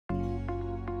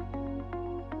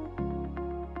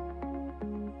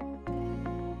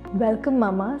Welcome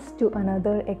mamas to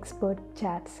another expert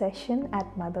chat session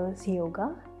at Mother's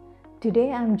Yoga.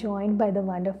 Today I'm joined by the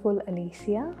wonderful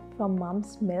Alicia from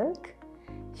Mom's Milk.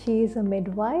 She is a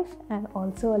midwife and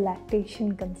also a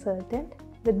lactation consultant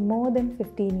with more than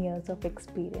 15 years of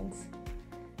experience.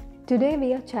 Today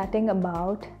we are chatting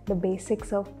about the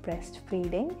basics of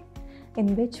breastfeeding,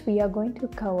 in which we are going to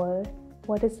cover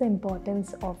what is the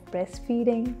importance of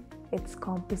breastfeeding, its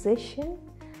composition,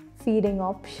 feeding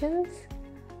options,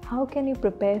 how can you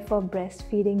prepare for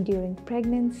breastfeeding during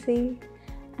pregnancy,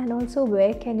 and also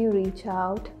where can you reach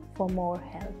out for more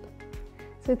help.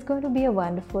 So it's going to be a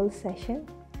wonderful session,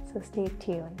 so stay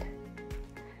tuned.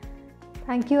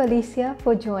 Thank you, Alicia,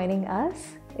 for joining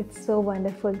us. It's so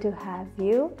wonderful to have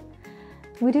you.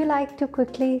 Would you like to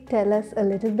quickly tell us a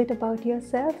little bit about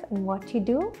yourself and what you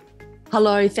do?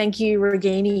 Hello, thank you,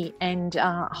 Regini, and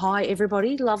hi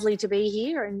everybody. Lovely to be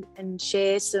here and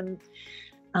share some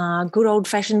good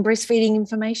old-fashioned breastfeeding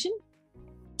information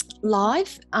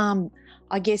live.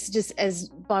 I guess just as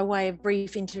by way of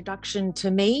brief introduction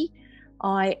to me,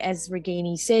 I, as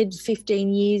Regini said, 15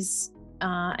 years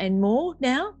and more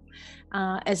now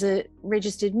as a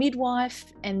registered midwife,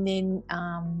 and then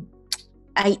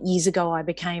 8 years ago I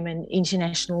became an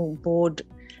international board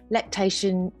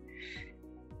lactation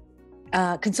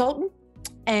consultant,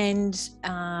 and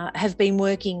have been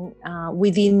working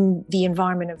within the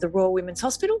environment of the Royal Women's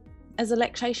Hospital as a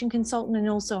lactation consultant, and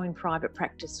also in private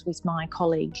practice with my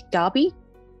colleague Darby.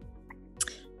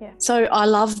 Yeah. So I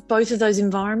love both of those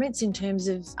environments in terms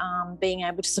of being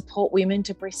able to support women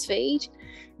to breastfeed.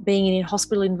 Being in a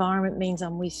hospital environment means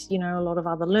I'm with, a lot of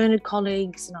other learned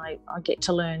colleagues, and I get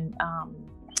to learn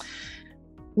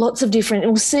lots of different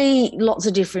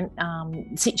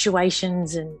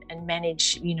situations and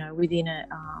manage, within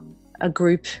a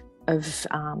group of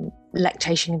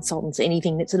lactation consultants,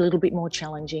 anything that's a little bit more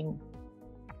challenging,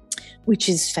 which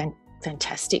is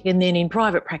fantastic. And then in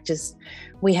private practice,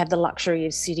 we have the luxury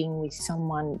of sitting with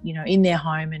someone, in their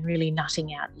home and really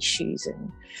nutting out issues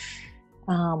and,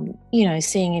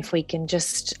 seeing if we can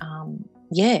just,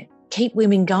 keep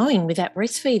women going with that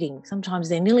breastfeeding. Sometimes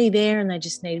they're nearly there and they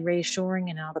just need reassuring,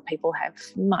 and other people have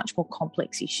much more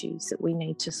complex issues that we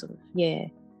need to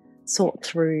sort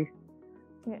through.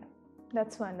 Yeah,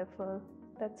 that's wonderful.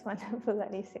 That's wonderful,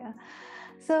 Alicia.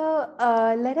 So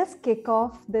let us kick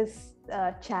off this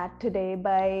chat today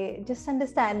by just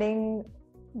understanding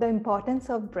the importance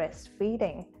of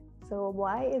breastfeeding. So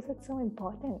why is it so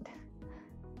important?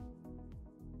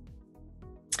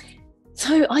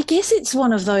 So I guess it's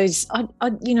one of those,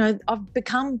 I've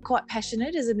become quite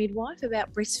passionate as a midwife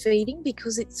about breastfeeding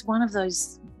because it's one of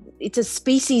those, it's a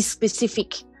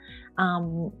species-specific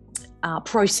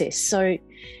process. So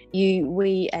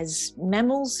we as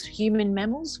mammals, human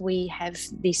mammals, we have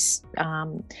this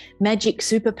magic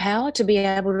superpower to be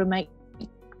able to make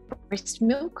breast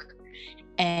milk,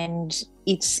 and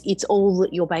it's all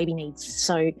that your baby needs.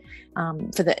 So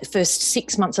for the first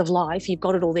 6 months of life, you've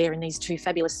got it all there in these two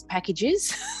fabulous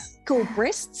packages called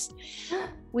breasts,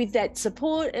 with that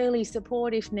support, early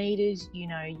support if needed.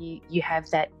 You have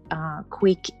that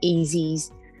quick, easy,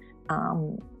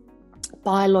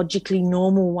 biologically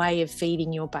normal way of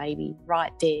feeding your baby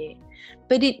right there.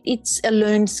 But it's a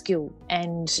learned skill,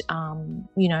 and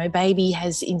baby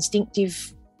has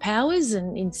instinctive powers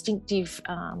and instinctive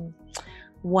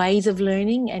ways of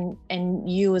learning, and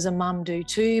you as a mum do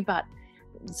too, but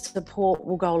support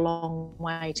will go a long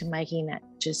way to making that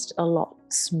just a lot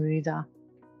smoother.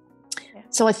 Yeah.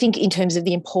 So I think in terms of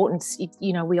the importance,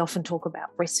 we often talk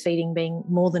about breastfeeding being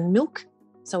more than milk,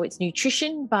 so it's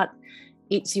nutrition, but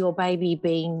it's your baby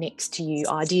being next to you,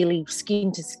 ideally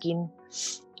skin to skin.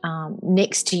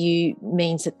 Next to you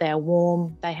means that they're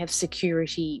warm, they have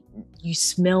security, you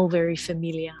smell very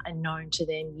familiar and known to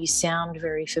them, you sound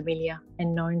very familiar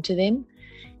and known to them.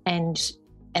 And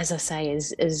as I say,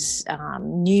 as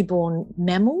newborn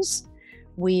mammals,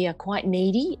 we are quite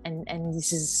needy, and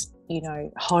this is,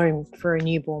 home for a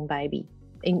newborn baby,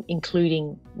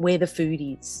 including where the food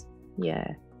is. Yeah,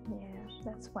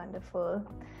 that's wonderful.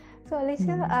 So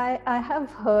Alicia, I have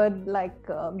heard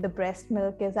the breast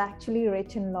milk is actually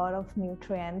rich in a lot of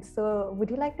nutrients. So would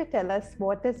you like to tell us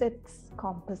what is its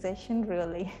composition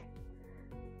really?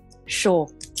 Sure.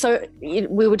 So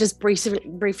we were just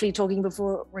briefly talking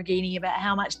before, Regini, about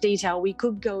how much detail we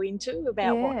could go into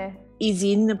about what is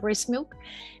in the breast milk.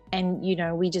 And,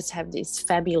 we just have this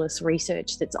fabulous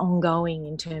research that's ongoing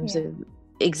in terms of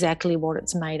exactly what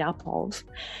it's made up of.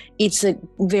 It's a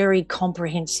very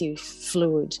comprehensive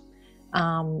fluid.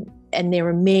 And there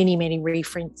are many, many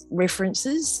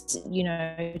references,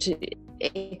 to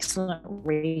excellent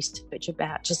research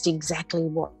about just exactly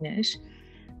what in it.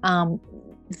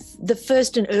 The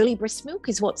first and early breast milk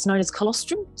is what's known as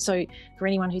colostrum. So for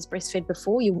anyone who's breastfed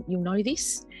before, you'll know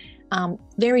this.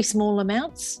 Very small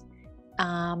amounts,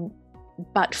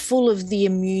 but full of the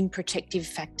immune protective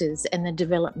factors and the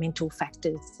developmental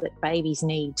factors that babies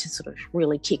need to sort of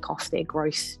really kick off their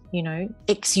growth,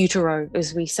 ex utero,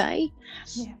 as we say.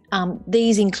 Yeah.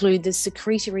 These include the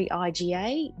secretory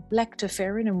IgA,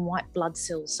 lactoferrin and white blood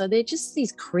cells. So they're just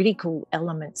these critical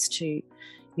elements to,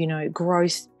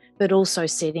 growth, but also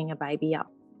setting a baby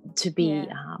up to be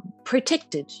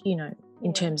protected,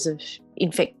 in terms of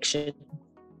infection,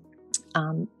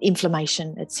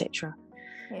 inflammation, etc.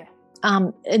 Yeah.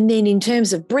 And then in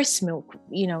terms of breast milk,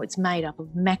 it's made up of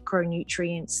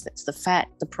macronutrients, that's the fat,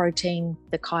 the protein,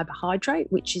 the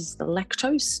carbohydrate, which is the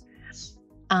lactose,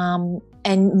 and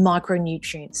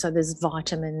micronutrients. So there's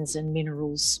vitamins and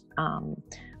minerals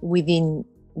within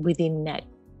that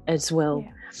as well.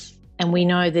 Yeah. And we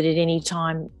know that at any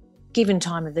given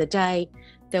time of the day,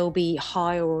 there'll be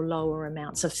higher or lower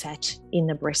amounts of fat in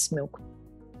the breast milk.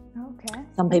 Okay.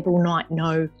 Some people might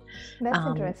know. That's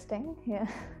interesting. Yeah.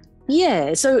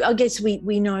 Yeah. So I guess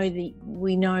we know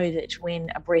that when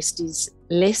a breast is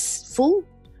less full,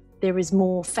 there is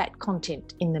more fat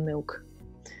content in the milk.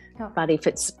 Oh. But if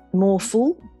it's more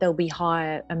full, there'll be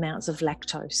higher amounts of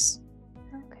lactose.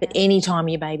 Okay. But any time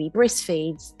your baby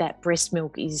breastfeeds, that breast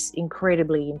milk is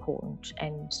incredibly important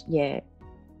and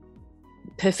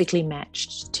perfectly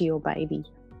matched to your baby.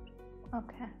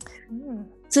 Okay.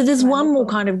 So there's one more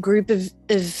kind of group of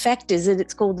factors that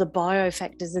it's called the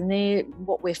biofactors, and they're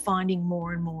what we're finding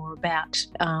more and more about: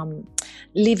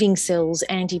 living cells,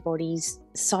 antibodies,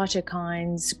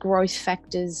 cytokines, growth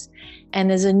factors, and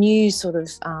there's a new sort of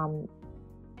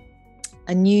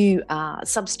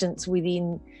substance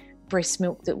within breast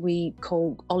milk that we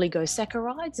call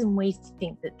oligosaccharides, and we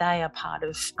think that they are part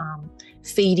of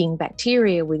feeding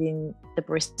bacteria within the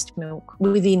breast milk,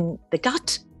 within the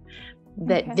gut,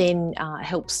 that then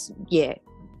helps,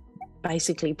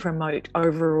 basically promote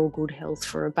overall good health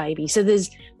for a baby. So there's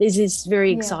this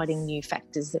very exciting new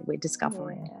factors that we're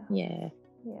discovering. Yeah,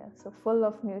 so full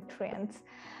of nutrients.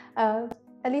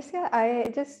 Alicia,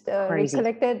 I just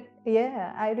recollected.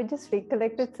 Yeah, I just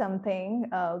recollected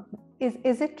something.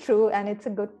 Is it true? And it's a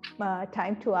good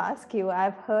time to ask you.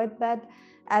 I've heard that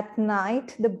at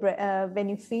night, when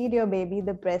you feed your baby,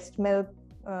 the breast milk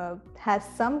has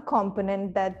some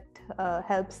component that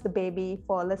helps the baby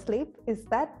fall asleep. Is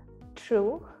that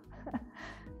true?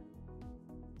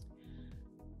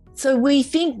 So we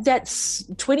think that's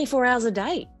 24 hours a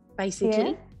day,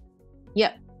 basically.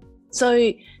 Yep.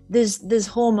 So there's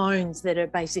hormones that are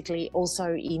basically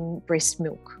also in breast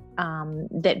milk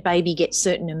that baby gets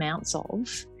certain amounts of.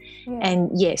 Yeah. And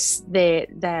yes, they're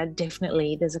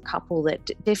definitely, there's a couple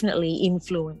that definitely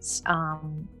influence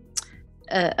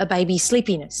a baby's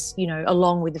sleepiness,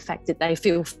 along with the fact that they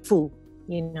feel full,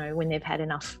 when they've had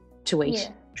enough to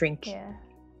eat, drink.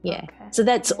 Yeah. Okay. So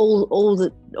that's all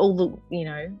the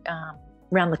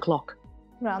round the clock.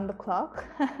 Round the clock.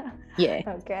 Yeah.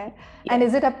 Okay. Yeah. And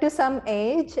is it up to some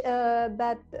age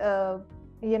that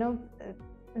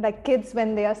like kids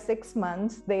when they are 6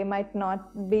 months, they might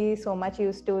not be so much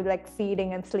used to like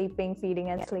feeding and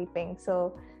sleeping.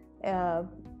 So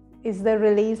is the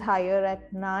release higher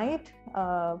at night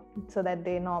so that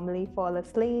they normally fall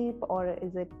asleep, or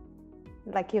is it,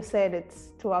 like you said,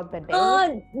 it's throughout the day?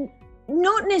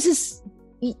 Not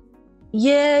necessarily.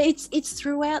 Yeah, it's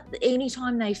throughout any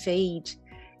time they feed.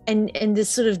 And the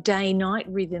sort of day-night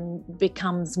rhythm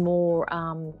becomes more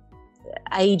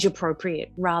age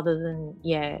appropriate rather than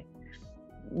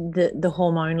the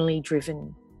hormonally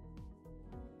driven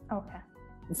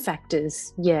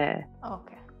factors. Yeah.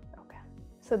 Okay.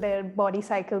 So their body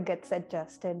cycle gets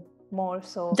adjusted more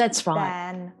so. That's right.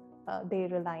 Than they're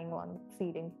relying on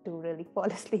feeding to really fall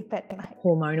asleep at night.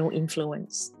 Hormonal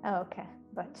influence. Okay,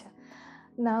 gotcha.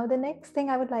 Now, the next thing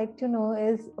I would like to know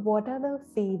is, what are the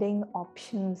feeding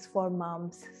options for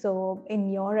moms? So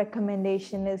in your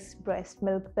recommendation, is breast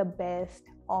milk the best?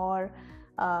 Or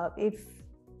if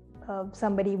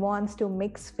somebody wants to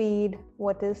mix feed,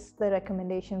 what is the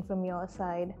recommendation from your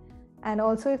side? And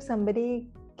also, if somebody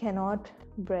cannot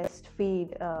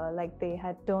breastfeed, like they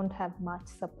don't have much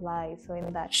supply, so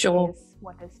in that case,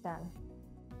 what is done?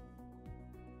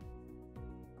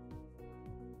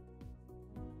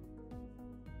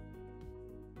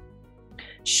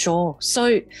 Sure.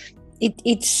 So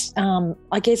it's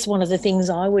I guess one of the things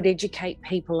I would educate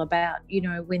people about,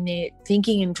 when they're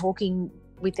thinking and talking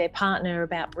with their partner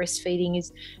about breastfeeding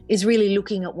is really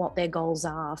looking at what their goals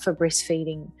are for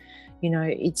breastfeeding.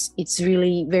 It's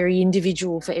really very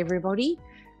individual for everybody.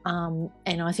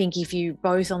 And I think if you're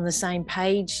both on the same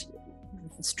page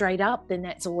straight up, then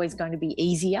that's always going to be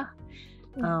easier.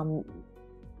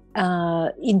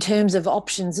 In terms of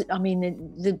options, I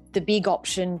mean, the big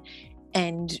option,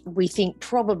 and we think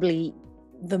probably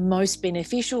the most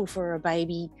beneficial for a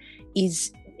baby,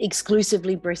 is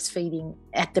exclusively breastfeeding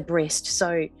at the breast.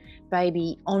 So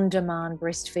baby on-demand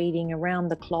breastfeeding around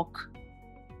the clock,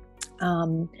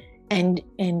 and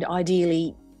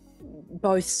ideally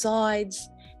both sides,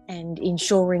 and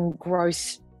ensuring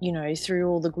growth, you know, through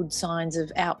all the good signs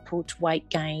of output, weight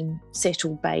gain,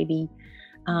 settled baby,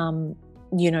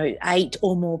 you know, 8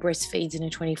 or more breastfeeds in a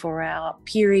 24-hour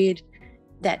period.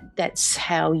 That's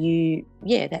how we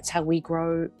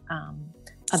grow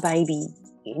a baby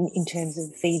in terms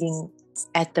of feeding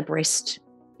at the breast,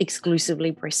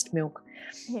 exclusively breast milk.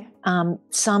 Yeah.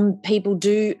 Some people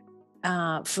do,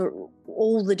 for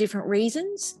all the different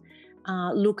reasons,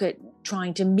 look at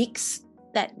trying to mix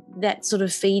that sort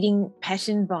of feeding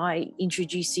pattern by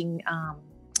introducing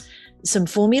some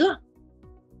formula,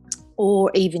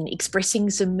 or even expressing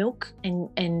some milk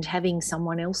and having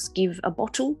someone else give a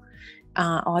bottle,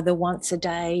 either once a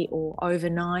day or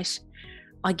overnight.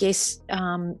 I guess,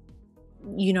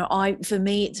 you know, for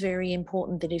me, it's very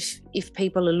important that if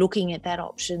people are looking at that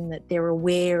option, that they're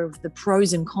aware of the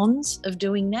pros and cons of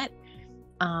doing that.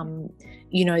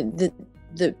 You know,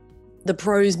 the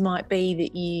pros might be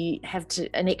that you have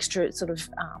an extra sort of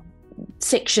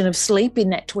section of sleep in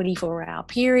that 24-hour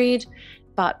period.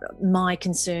 But my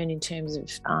concern in terms of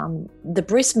the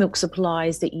breast milk supply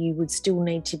is that you would still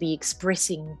need to be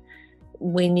expressing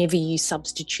whenever you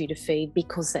substitute a feed,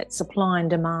 because that supply and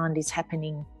demand is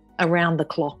happening around the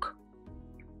clock.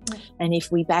 And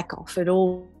if we back off at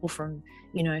all from,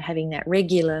 you know, having that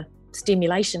regular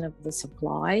stimulation of the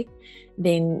supply,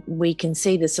 then we can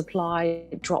see the supply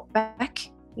drop back,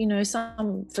 you know,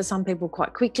 for some people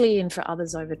quite quickly, and for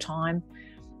others over time.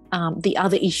 The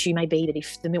other issue may be that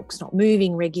if the milk's not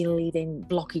moving regularly, then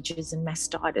blockages and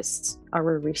mastitis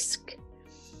are a risk.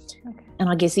 Okay. And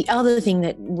I guess the other thing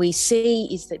that we see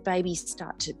is that babies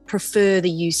start to prefer the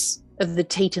use of the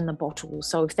teat in the bottle.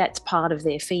 So if that's part of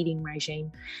their feeding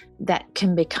regime, that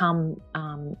can become,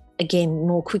 again,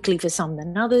 more quickly for some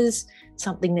than others,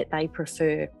 something that they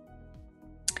prefer.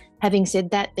 Having said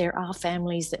that, there are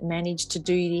families that manage to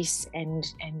do this, and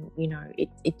you know,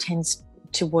 it tends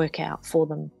to work out for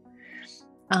them.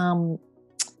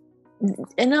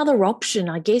 Another option,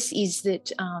 I guess, is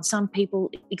that some people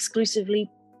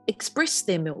exclusively express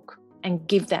their milk and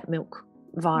give that milk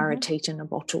via a teat in a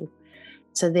bottle.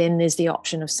 So then there's the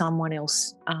option of someone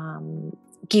else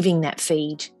giving that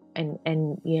feed, and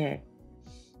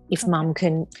if mum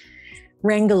can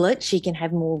wrangle it, she can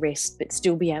have more rest but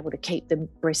still be able to keep the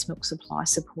breast milk supply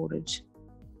supported.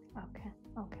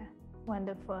 Okay,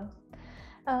 wonderful.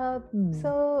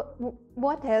 So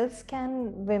what else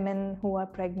can women who are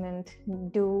pregnant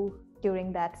do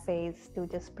during that phase to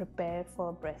just prepare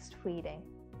for breastfeeding?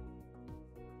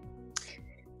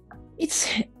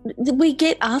 We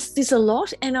get asked this a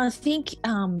lot, and I think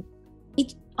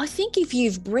if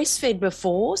you've breastfed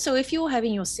before, so if you're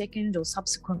having your second or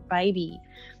subsequent baby,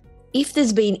 if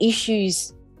there's been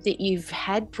issues that you've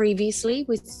had previously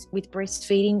with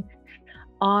breastfeeding,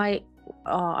 I'd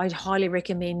highly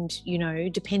recommend, you know,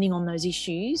 depending on those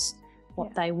issues,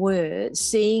 what they were,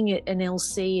 seeing an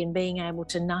LC and being able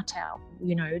to nut out,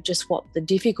 you know, just what the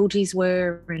difficulties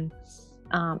were, and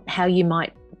how you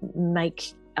might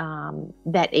make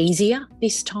that easier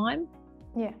this time.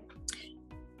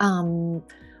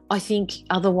 I think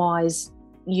otherwise,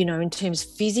 you know, in terms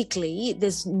physically,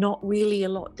 there's not really a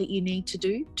lot that you need to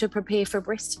do to prepare for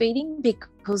breastfeeding,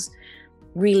 because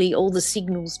really all the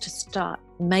signals to start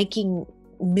making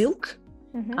milk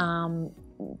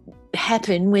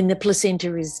happen when the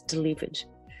placenta is delivered.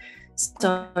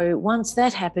 So once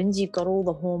that happens, you've got all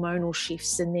the hormonal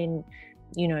shifts, and then,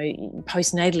 you know,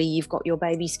 postnatally, you've got your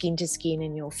baby skin to skin,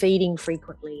 and you're feeding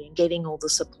frequently and getting all the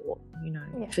support, you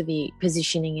know, for the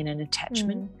positioning and an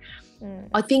attachment.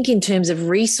 I think in terms of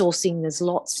resourcing, there's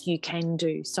lots you can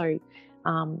do. So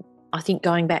I think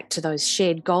going back to those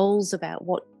shared goals about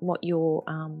what you're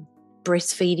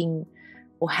breastfeeding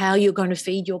or how you're going to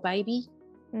feed your baby,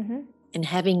 and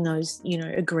having those, you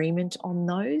know, agreement on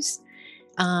those,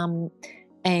 and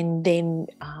then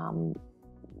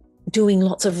doing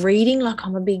lots of reading. Like,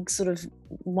 I'm a big sort of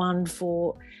one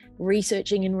for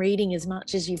researching and reading as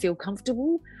much as you feel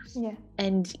comfortable.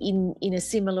 And in a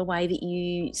similar way that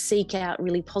you seek out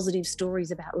really positive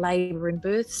stories about labour and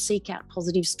birth, seek out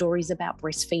positive stories about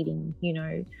breastfeeding. You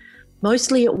know,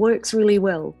 mostly it works really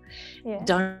well.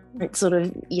 Don't sort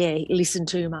of listen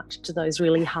too much to those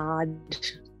really hard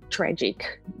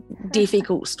tragic,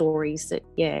 difficult stories that,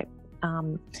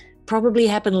 probably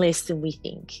happen less than we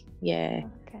think. Yeah.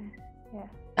 Okay.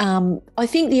 Yeah. I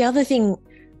think the other thing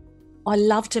I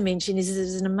love to mention is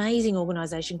there's an amazing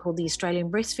organisation called the Australian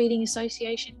Breastfeeding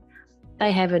Association.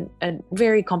 They have a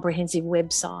very comprehensive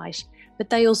website, but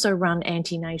they also run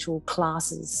antenatal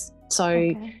classes. So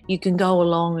you can go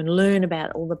along and learn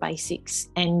about all the basics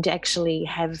and actually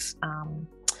have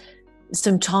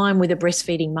some time with a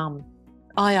breastfeeding mum,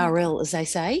 IRL, as they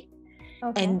say,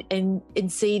 and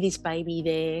see this baby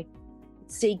there,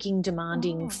 seeking,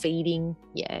 demanding, feeding.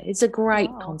 Yeah, it's a great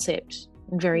concept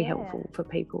and very helpful for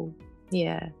people.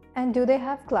 Yeah. And do they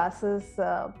have classes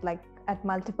like at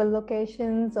multiple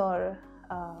locations, or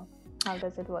how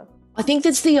does it work? I think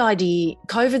that's the idea.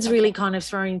 COVID's really kind of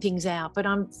throwing things out, but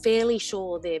I'm fairly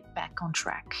sure they're back on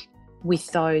track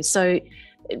with those. So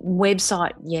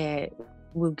website,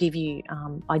 will give you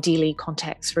ideally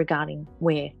contacts regarding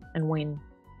where and when.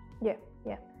 Yeah.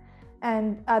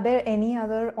 And are there any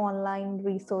other online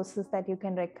resources that you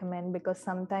can recommend? Because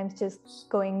sometimes just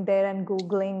going there and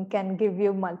Googling can give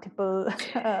you multiple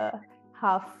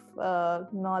half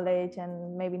knowledge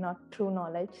and maybe not true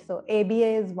knowledge. So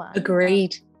ABA is one.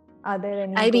 Agreed. Are there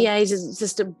any? ABA is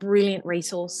just a brilliant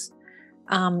resource.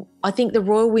 I think the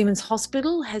Royal Women's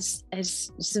Hospital has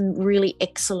some really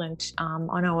excellent,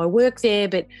 I know I work there,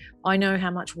 but I know how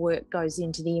much work goes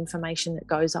into the information that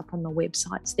goes up on the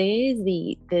websites there,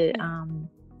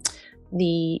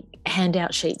 the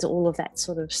handout sheets, all of that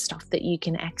sort of stuff that you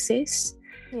can access.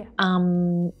 Yeah.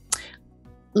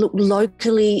 Look,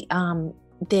 locally,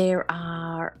 there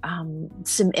are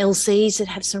some LCs that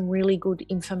have some really good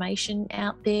information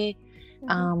out there.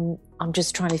 I'm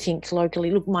just trying to think locally.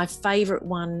 Look, my favourite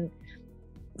one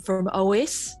from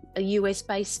OS, a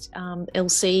US-based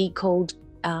LC called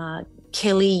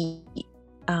Kelly,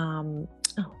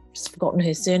 just forgotten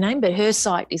her surname, but her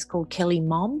site is called Kelly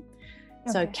Mom,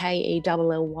 so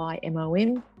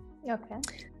KELLYMOM. Okay.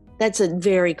 That's a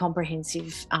very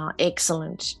comprehensive,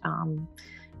 excellent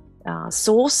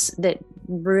source that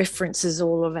references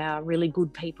all of our really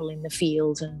good people in the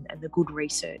field and the good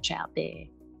research out there.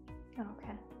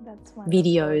 Okay, that's wonderful.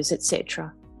 Videos,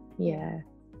 etc. Yeah.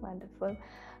 Wonderful.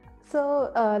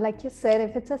 So, like you said,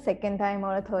 if it's a second time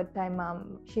or a third time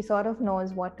mom, she sort of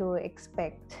knows what to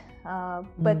expect.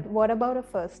 But what about a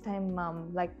first time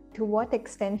mom? Like, to what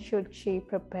extent should she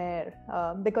prepare?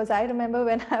 Because I remember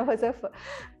when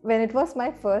when it was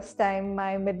my first time,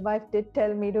 my midwife did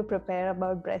tell me to prepare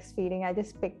about breastfeeding. I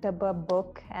just picked up a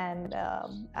book and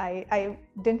I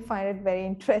didn't find it very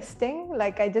interesting.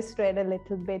 Like, I just read a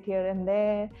little bit here and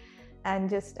there and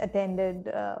just attended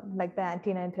like the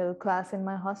antenatal class in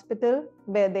my hospital,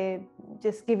 where they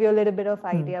just give you a little bit of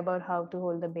idea about how to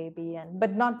hold the baby,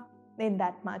 but not in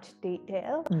that much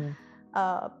detail.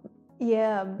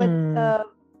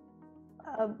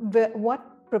 What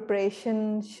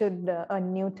preparation should a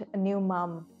new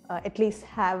mom at least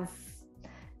have,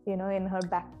 in her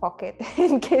back pocket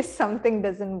in case something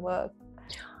doesn't work?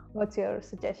 What's your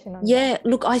suggestion on that?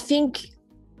 Look, I think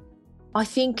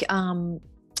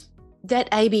that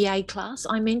ABA class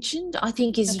I mentioned, I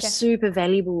think is super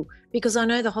valuable, because I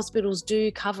know the hospitals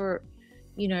do cover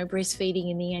breastfeeding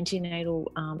in the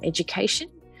antenatal education,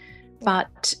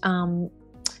 but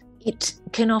it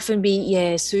can often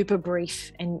be super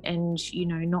brief and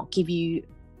not give you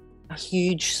a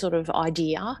huge sort of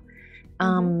idea.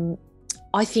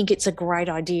 I think it's a great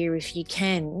idea if you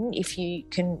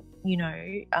can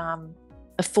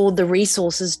afford the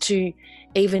resources to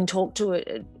even talk to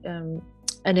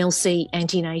an LC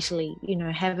antenatally,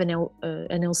 have an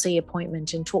LC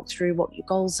appointment and talk through what your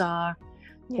goals are,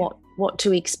 what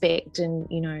to expect, and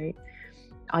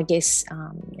I guess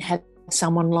have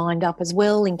someone lined up as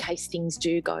well in case things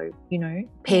do go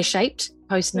pear-shaped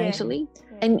postnatally.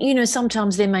 And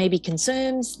sometimes there may be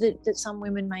concerns that some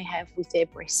women may have with their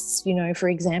breasts, for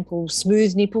example,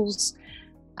 smooth nipples.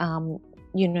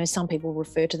 Some people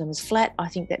refer to them as flat. I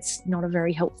think that's not a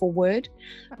very helpful word.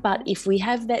 But if we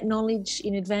have that knowledge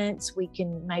in advance, we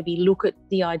can maybe look at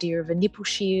the idea of a nipple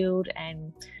shield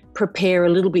and prepare a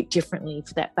little bit differently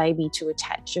for that baby to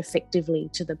attach effectively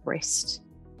to the breast.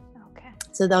 Okay.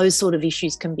 So those sort of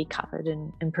issues can be covered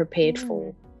and prepared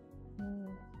for.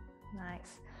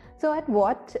 Nice. So at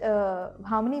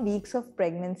how many weeks of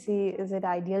pregnancy is it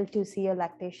ideal to see a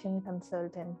lactation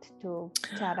consultant to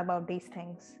chat about these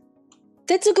things?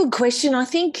 That's a good question. I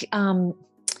think often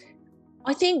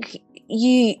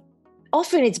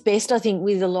it's best, I think,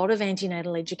 with a lot of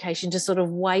antenatal education to sort of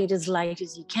wait as late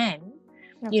as you can,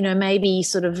 maybe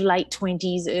sort of late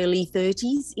 20s, early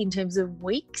 30s in terms of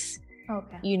weeks,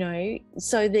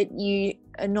 so that you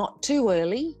are not too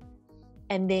early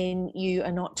and then you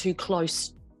are not too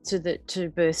close to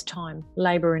birth time,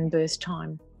 labour and birth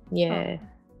time. Yeah. Oh,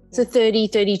 So 30,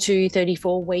 32,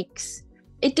 34 weeks.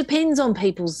 It depends on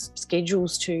people's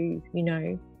schedules too,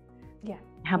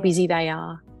 how busy they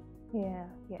are. Yeah,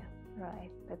 right.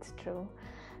 That's true.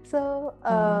 So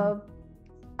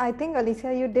I think,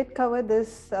 Alicia, you did cover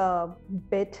this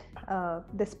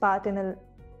this part in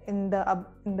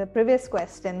the previous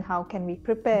question. How can we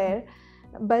prepare?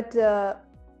 But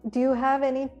do you have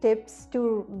any tips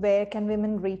to where can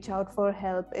women reach out for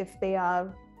help if they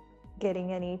are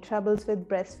getting any troubles with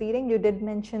breastfeeding? You did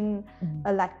mention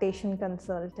a lactation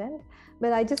consultant,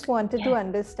 but I just wanted to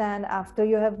understand, after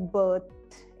you have birthed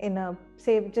in a,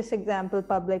 say, just example,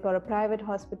 public or a private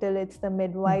hospital, it's the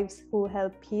midwives who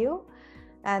help you,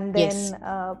 and then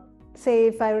say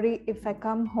if I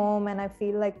come home and I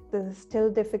feel like this is still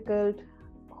difficult,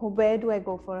 where do I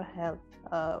go for help,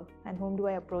 and whom do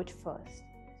I approach first?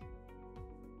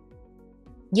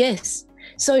 Yes.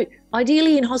 So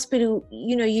ideally in hospital,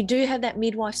 you do have that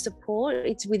midwife support.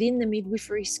 It's within the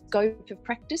midwifery scope of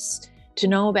practice to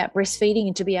know about breastfeeding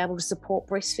and to be able to support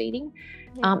breastfeeding.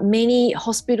 Many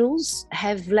hospitals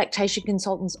have lactation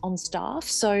consultants on staff.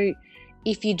 So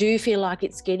if you do feel like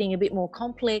it's getting a bit more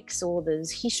complex or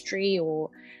there's history,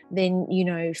 then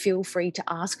feel free to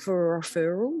ask for a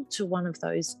referral to one of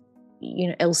those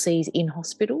LCs in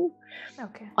hospital.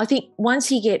 Okay. I think once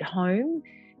you get home,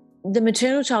 the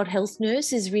maternal child health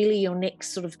nurse is really your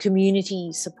next sort of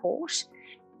community support.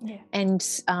 And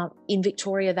in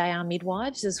Victoria, they are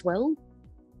midwives as well.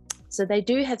 So they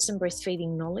do have some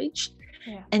breastfeeding knowledge.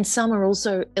 And some are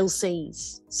also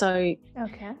LCs. So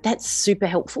that's super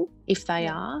helpful if they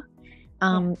are.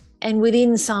 And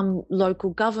within some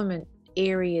local government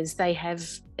areas, they have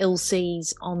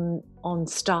LCs on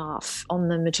staff, on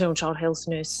the maternal child health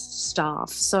nurse staff.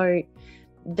 So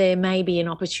there may be an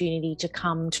opportunity to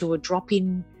come to a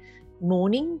drop-in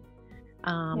morning,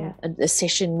 a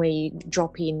session where you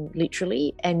drop in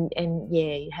literally and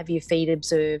have your feed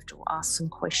observed or ask some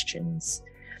questions.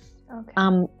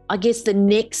 I guess the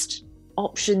next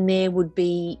option there would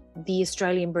be the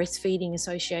Australian Breastfeeding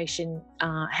Association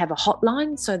have a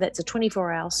hotline. So that's a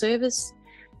 24-hour service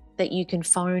that you can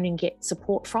phone and get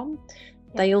support from.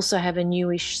 They also have a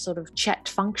newish sort of chat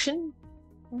function.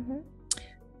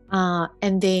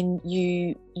 And then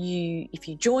if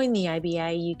you join the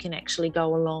ABA, you can actually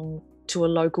go along to a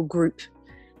local group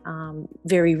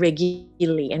very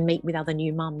regularly and meet with other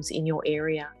new mums in your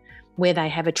area, where they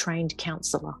have a trained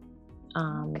counsellor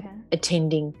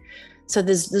attending. So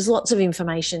there's lots of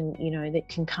information, that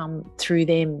can come through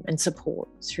them and support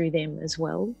through them as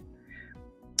well.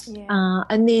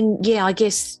 And then, I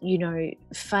guess,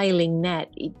 failing that,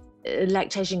 a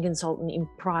lactation consultant in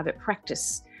private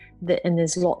practice, and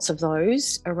there's lots of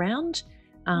those around,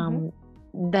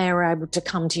 they're able to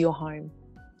come to your home,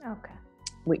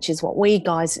 which is what we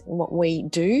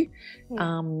do.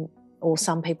 Or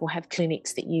some people have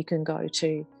clinics that you can go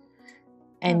to.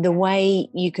 And the way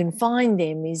you can find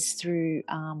them is through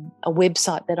a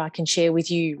website that I can share with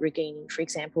you, Regina, for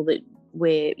example,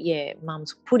 where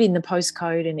mums put in the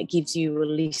postcode and it gives you a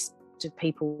list of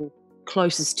people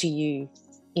closest to you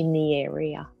in the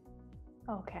area.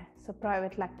 Okay, so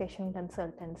private lactation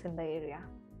consultants in the area.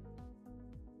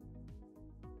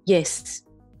 Yes.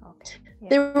 Okay.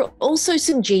 There are also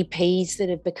some GPs that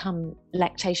have become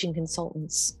lactation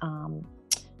consultants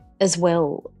as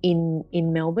well in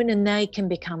Melbourne, and they can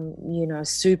become, a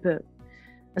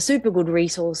super good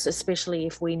resource, especially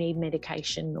if we need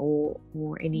medication or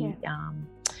any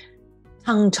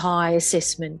tongue tie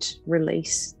assessment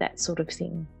release, that sort of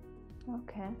thing.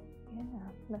 Okay.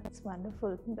 That's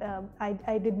wonderful.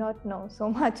 I did not know so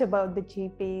much about the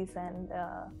GPs, and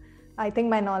I think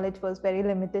my knowledge was very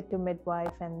limited to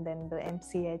midwife and then the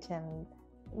MCH, and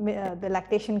the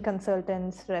lactation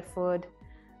consultants referred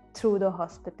through the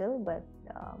hospital. But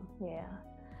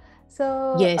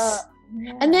so yes,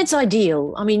 and that's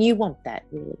ideal. I mean, you want that,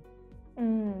 really.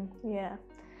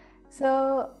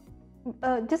 So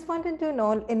just wanted to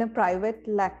know,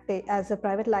 as a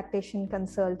private lactation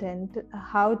consultant,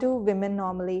 how do women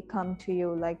normally come to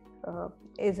you? Like,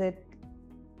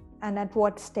 and at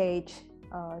what stage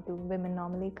do women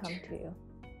normally come to you?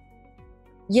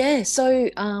 So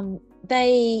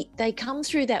they come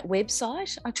through that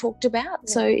website I talked about.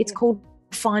 So it's called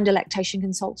Find a Lactation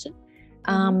Consultant.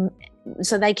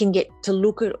 So they can get to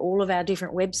look at all of our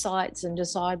different websites and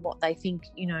decide what they think,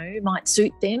 might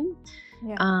suit them.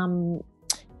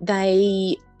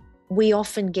 We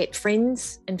often get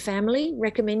friends and family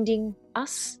recommending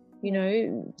us,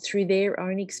 through their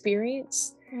own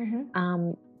experience.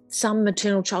 Some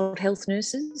maternal child health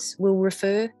nurses will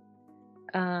refer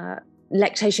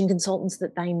lactation consultants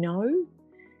that they know.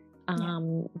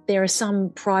 There are some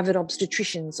private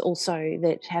obstetricians also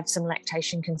that have some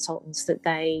lactation consultants that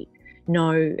they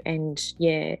know and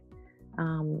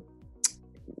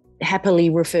happily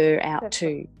refer out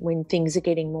to when things are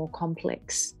getting more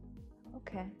complex.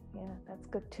 Okay, yeah, that's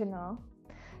good to know.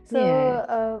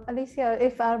 So, Alicia,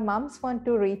 if our moms want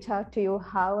to reach out to you,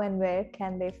 how and where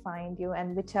can they find you,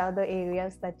 and which are the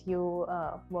areas that you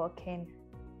work in?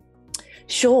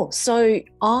 Sure. So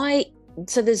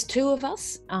there's two of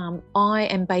us. I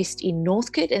am based in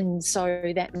Northcote, and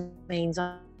so that means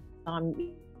I'm,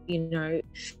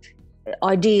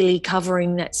 ideally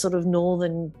covering that sort of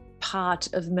northern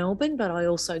part of Melbourne, but I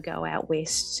also go out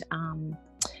west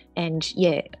and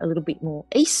a little bit more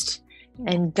east.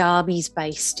 And Garby's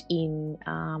based in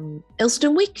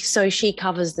Elstonwick, so she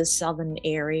covers the southern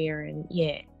area and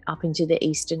up into the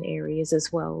eastern areas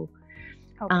as well.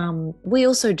 Okay. We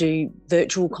also do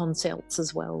virtual consults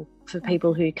as well for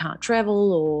people who can't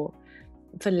travel or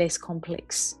for less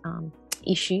complex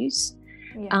issues.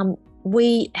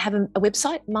 We have a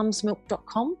website,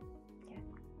 mumsmilk.com,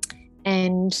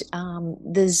 and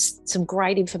there's some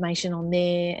great information on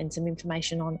there and some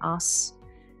information on us.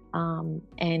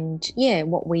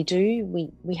 What we do,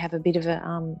 we have a bit of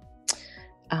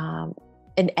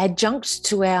an adjunct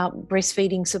to our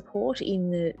breastfeeding support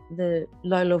in the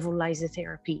low-level laser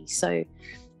therapy. So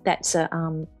that's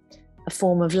a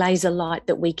form of laser light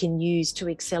that we can use to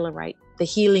accelerate the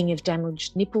healing of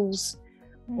damaged nipples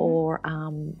or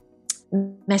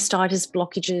mastitis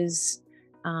blockages,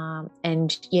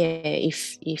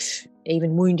 if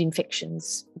even wound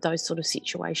infections, those sort of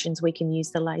situations, we can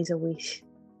use the laser with.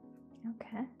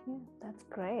 Okay, that's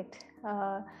great.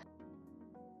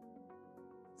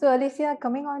 So Alicia,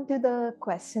 coming on to the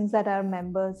questions that our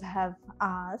members have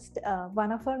asked,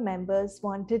 one of our members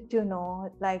wanted to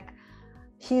know, like,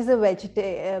 she's a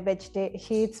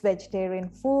she eats vegetarian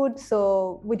food.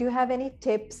 So would you have any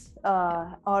tips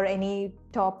or any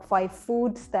top 5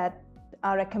 foods that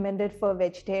are recommended for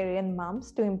vegetarian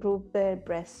moms to improve their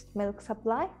breast milk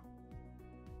supply?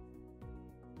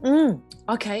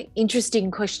 Okay, interesting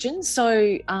question.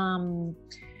 So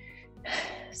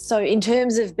in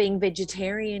terms of being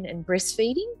vegetarian and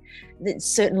breastfeeding, that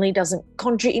certainly doesn't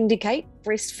contraindicate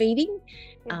breastfeeding.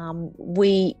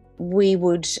 We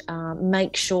would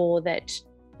make sure that,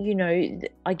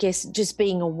 I guess just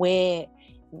being aware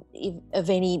of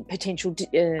any potential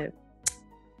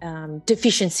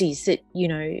deficiencies that,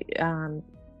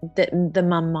 that the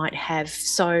mum might have.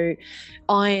 So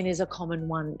iron is a common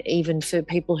one, even for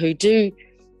people who do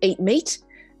eat meat.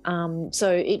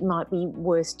 So it might be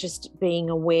worth just being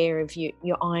aware of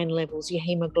your iron levels, your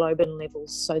hemoglobin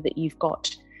levels, so that you've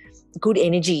got good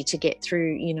energy to get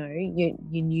through, your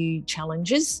new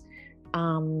challenges.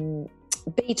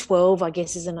 B12, I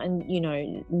guess,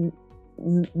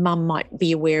 mum might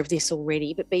be aware of this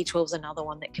already, but B12 is another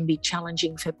one that can be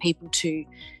challenging for people to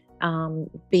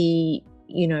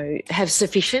have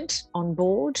sufficient on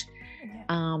board.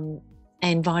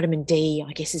 And vitamin D,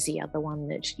 I guess, is the other one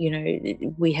that,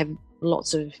 we have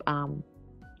lots of,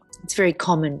 it's very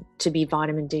common to be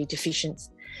vitamin D deficient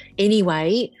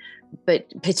anyway, but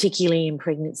particularly in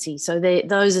pregnancy. So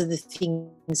those are the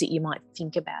things that you might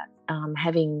think about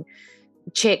having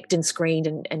checked and screened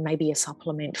and maybe a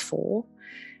supplement for.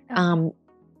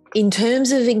 In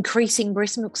terms of increasing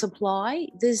breast milk supply,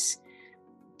 there's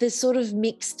sort of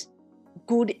mixed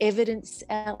good evidence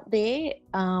out there.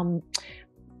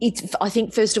 I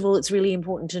think, first of all, it's really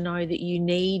important to know that you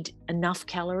need enough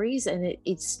calories, and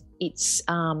it's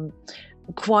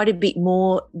quite a bit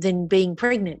more than being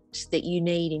pregnant that you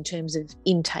need in terms of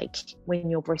intake when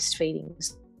you're breastfeeding.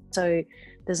 So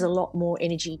there's a lot more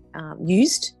energy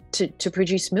used to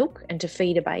produce milk and to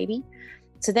feed a baby.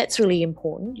 So that's really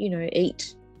important,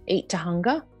 eat to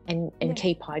hunger and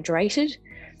keep hydrated.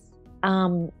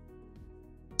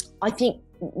 I think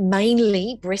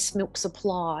mainly breast milk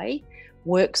supply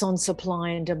works on supply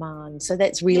and demand. So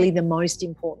that's really the most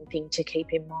important thing to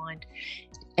keep in mind,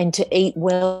 and to eat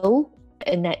well.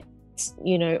 And that's,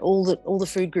 all the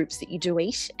food groups that you do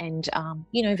eat, and,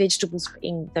 vegetables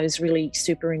being those really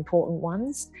super important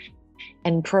ones,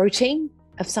 and protein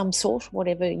of some sort,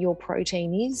 whatever your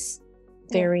protein is,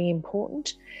 very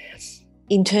important.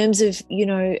 In terms of,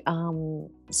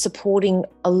 supporting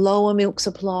a lower milk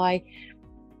supply,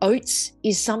 oats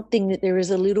is something that there is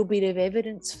a little bit of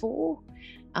evidence for.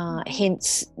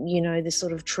 Hence, the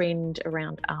sort of trend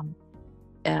around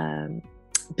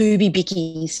booby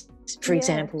bickies, for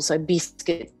example, so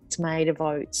biscuits made of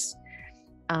oats.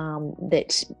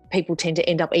 that people tend to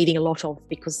end up eating a lot of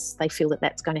because they feel that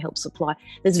that's going to help supply.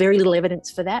 There's very little evidence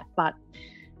for that, but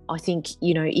I think,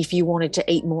 if you wanted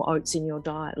to eat more oats in your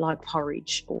diet, like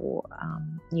porridge or,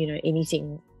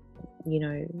 anything,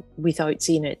 with oats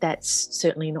in it, that's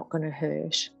certainly not going to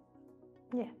hurt.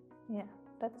 Yeah,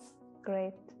 that's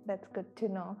great. That's good to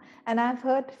know. And I've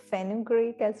heard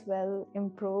fenugreek as well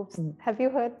improves. Have you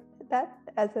heard that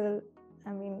is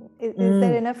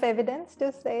there enough evidence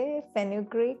to say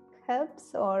fenugreek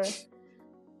helps, or?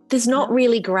 There's not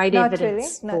really great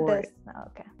evidence for it.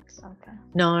 Okay.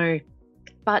 No.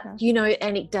 But,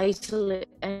 anecdotally,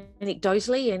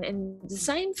 and the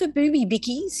same for booby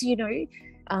bickies,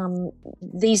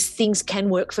 these things can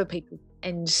work for people.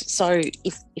 And so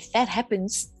if that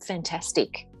happens,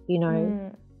 fantastic, Yeah,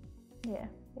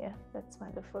 that's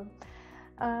wonderful.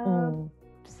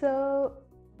 So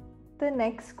the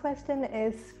next question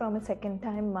is from a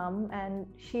second-time mom, and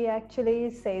she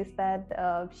actually says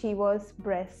that she was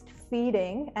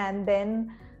breastfeeding, and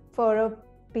then for a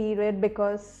period,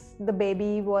 because the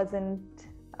baby wasn't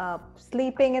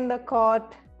sleeping in the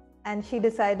cot, and she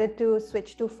decided to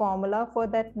switch to formula for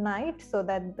that night so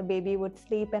that the baby would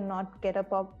sleep and not get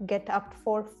up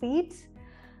for feeds.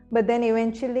 But then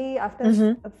eventually,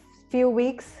 after a few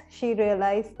weeks, she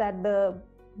realized that the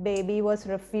baby was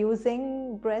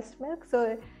refusing breast milk.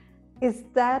 So is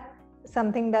that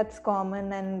something that's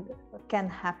common and can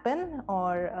happen,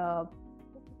 or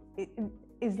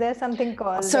is there something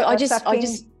called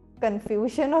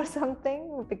confusion or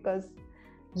something? Because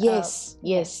yes.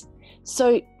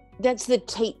 So that's the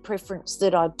teat preference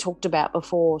that I talked about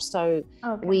before. So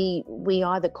we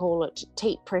either call it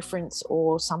teat preference,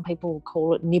 or some people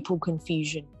call it nipple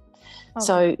confusion. Okay.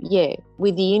 So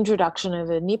with the introduction of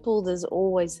a nipple, there's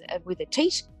always, with a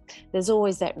teat, there's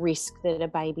always that risk that a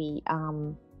baby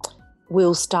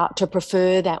will start to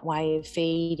prefer that way of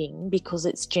feeding, because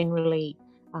it's generally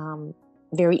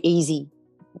very easy,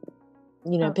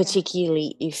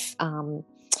 particularly if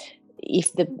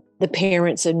the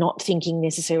parents are not thinking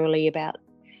necessarily about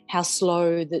how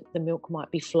slow that the milk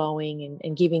might be flowing,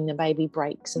 and giving the baby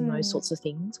breaks and those sorts of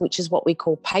things, which is what we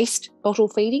call paced bottle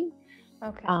feeding.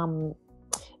 Okay.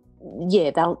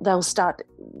 They'll start.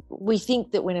 We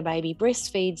think that when a baby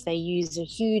breastfeeds, they use a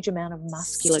huge amount of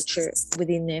musculature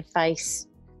within their face,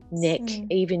 neck,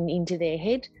 even into their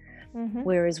head.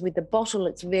 Whereas with the bottle,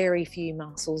 it's very few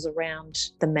muscles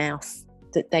around the mouth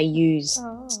that they use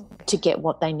to get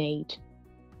what they need.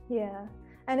 Yeah.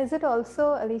 And is it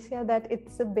also, Alicia, that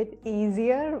it's a bit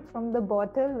easier from the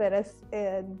bottle, whereas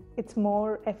it's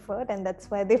more effort, and that's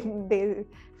why they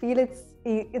feel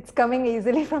it's coming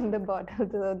easily from the bottle,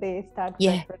 so they start.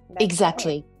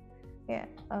 Exactly. Yeah.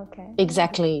 Okay.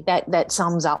 Exactly. That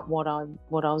sums up what I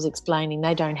was explaining.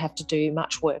 They don't have to do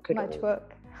much work at all. Much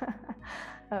work.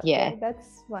 Okay, yeah.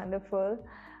 That's wonderful.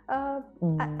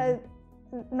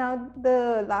 Now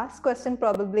the last question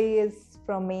probably is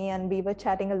from me, and we were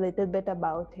chatting a little bit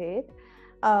about it.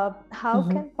 How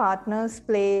can partners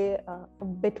play a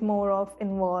bit more of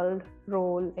involved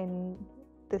role in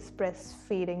this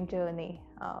breastfeeding journey?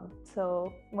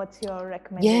 So what's your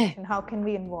recommendation? How can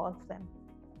we involve them?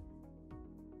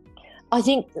 I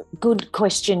think good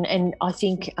question, and I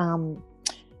think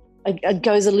it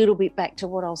goes a little bit back to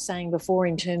what I was saying before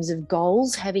in terms of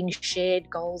goals, having shared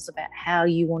goals about how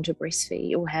you want to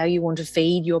breastfeed or how you want to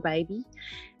feed your baby.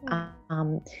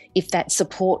 If that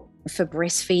support for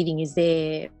breastfeeding is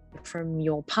there from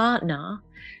your partner,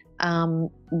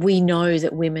 we know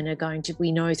that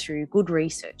we know through good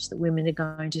research that women are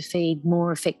going to feed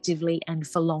more effectively and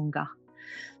for longer,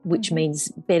 which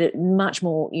means much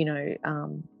more,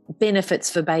 benefits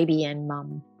for baby and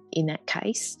mum in that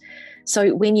case.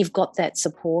 So when you've got that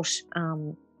support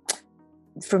from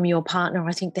your partner,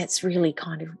 I think that's really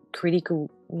kind of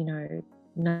critical,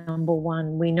 number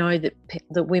one. We know that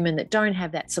the women that don't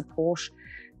have that support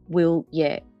will,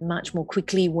 much more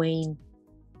quickly wean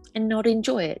and not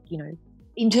enjoy it,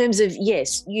 In terms of,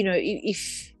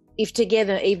 if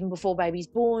together, even before baby's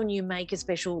born, you make a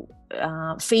special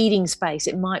feeding space,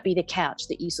 it might be the couch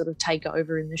that you sort of take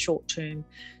over in the short term.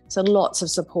 So lots of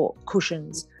support,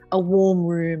 cushions, a warm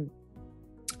room,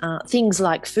 things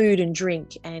like food and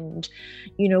drink, and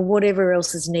whatever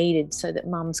else is needed, so that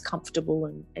mum's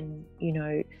comfortable and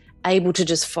able to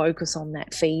just focus on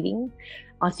that feeding.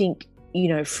 I think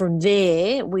from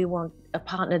there we want a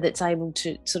partner that's able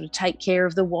to sort of take care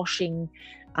of the washing,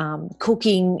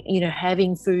 cooking,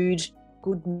 having food,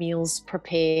 good meals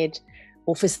prepared,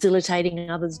 or facilitating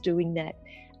others doing that,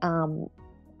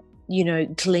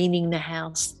 cleaning the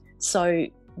house. So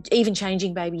even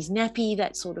changing baby's nappy,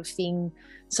 that sort of thing,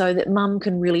 so that mum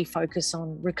can really focus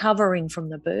on recovering from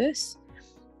the birth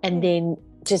and then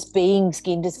just being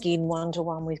skin to skin,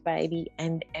 one-to-one with baby,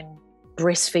 and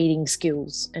breastfeeding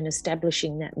skills and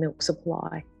establishing that milk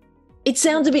supply. It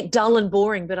sounds a bit dull and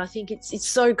boring, but I think it's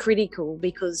so critical,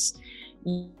 because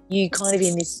you kind of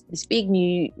in this big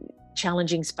new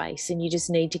challenging space, and you just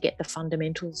need to get the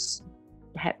fundamentals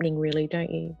happening, really, don't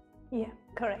you? Yeah,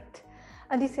 correct.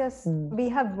 Alicia, we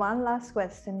have one last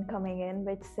question coming in,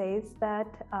 which says that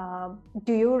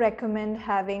do you recommend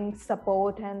having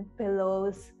support and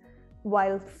pillows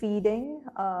while feeding?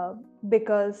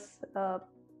 Because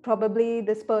probably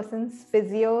this person's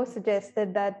physio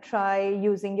suggested that try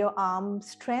using your arm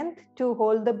strength to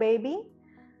hold the baby.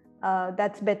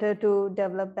 That's better to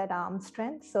develop that arm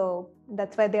strength. So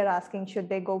that's why they're asking, should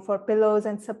they go for pillows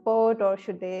and support, or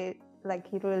should they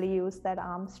really use that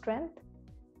arm strength?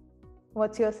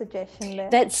 What's your suggestion there?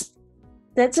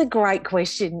 That's a great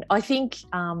question. I think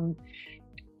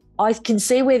I can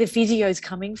see where the physio is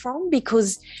coming from,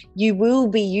 because you will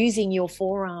be using your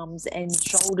forearms and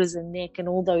shoulders and neck and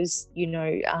all those,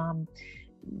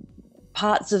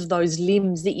 parts of those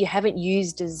limbs that you haven't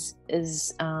used as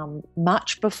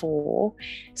much before.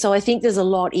 So I think there's a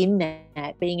lot in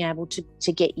that, being able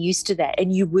to get used to that,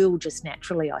 and you will just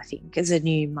naturally, I think, as a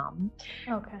new mum.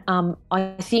 Okay.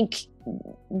 I think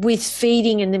with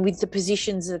feeding, and then with the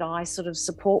positions that I sort of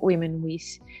support women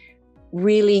with,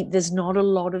 really there's not a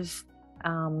lot of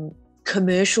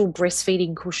commercial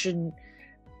breastfeeding cushion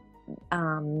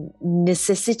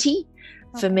necessity.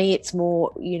 For me, it's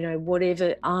more,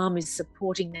 whatever arm is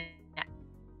supporting that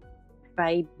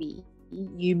baby,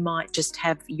 you might just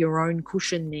have your own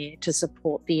cushion there to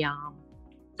support the arm,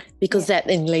 because that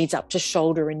then leads up to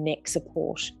shoulder and neck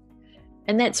support.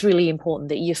 And that's really important,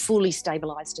 that you're fully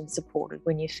stabilised and supported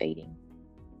when you're feeding.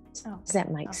 Does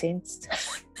that make sense?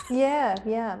 Yeah.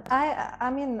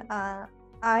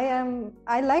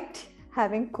 I liked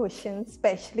having cushions,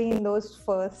 especially in those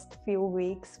first few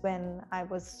weeks when I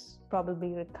was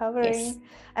probably recovering. Yes.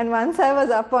 And once I was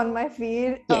up on my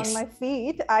feet,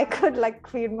 I could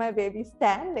feed my baby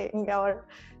standing or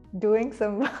doing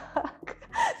some work.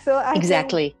 So I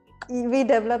think we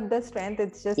developed the strength.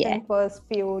 It's just in first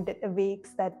few weeks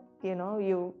that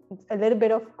you a little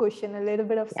bit of cushion, a little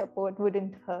bit of support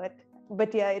wouldn't hurt.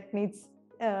 But it needs.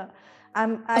 I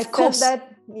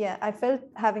felt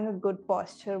having a good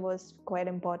posture was quite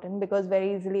important, because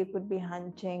very easily you could be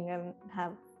hunching and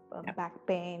have back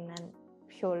pain and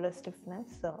shoulder stiffness.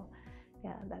 So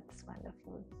that's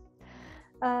wonderful.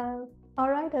 All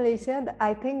right, Alicia,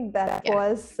 I think that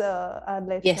was a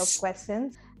list of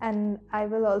questions, and I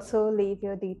will also leave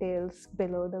your details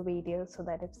below the video so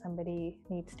that if somebody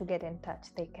needs to get in touch,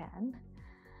 they can.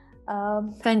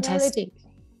 Fantastic.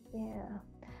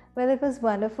 Well, it was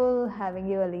wonderful having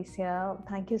you, Alicia.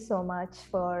 Thank you so much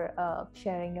for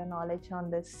sharing your knowledge on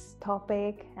this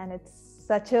topic. And it's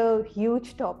such a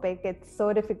huge topic. It's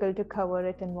so difficult to cover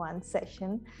it in one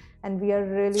session. And we are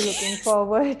really looking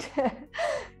forward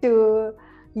to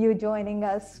you joining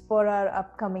us for our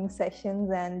upcoming sessions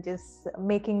and just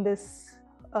making this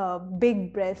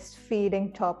big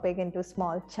breastfeeding topic into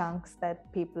small chunks that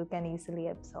people can easily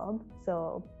absorb.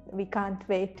 So we can't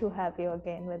wait to have you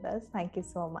again with us. Thank you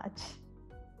so much.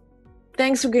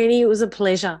 Thanks, Ragini. It was a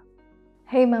pleasure.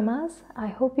 Hey mamas, I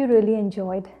hope you really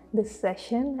enjoyed this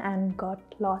session and got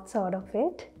lots out of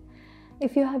it.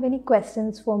 If you have any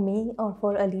questions for me or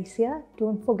for Alicia,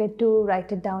 don't forget to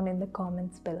write it down in the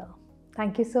comments below.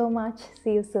 Thank you so much.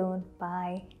 See you soon.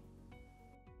 Bye.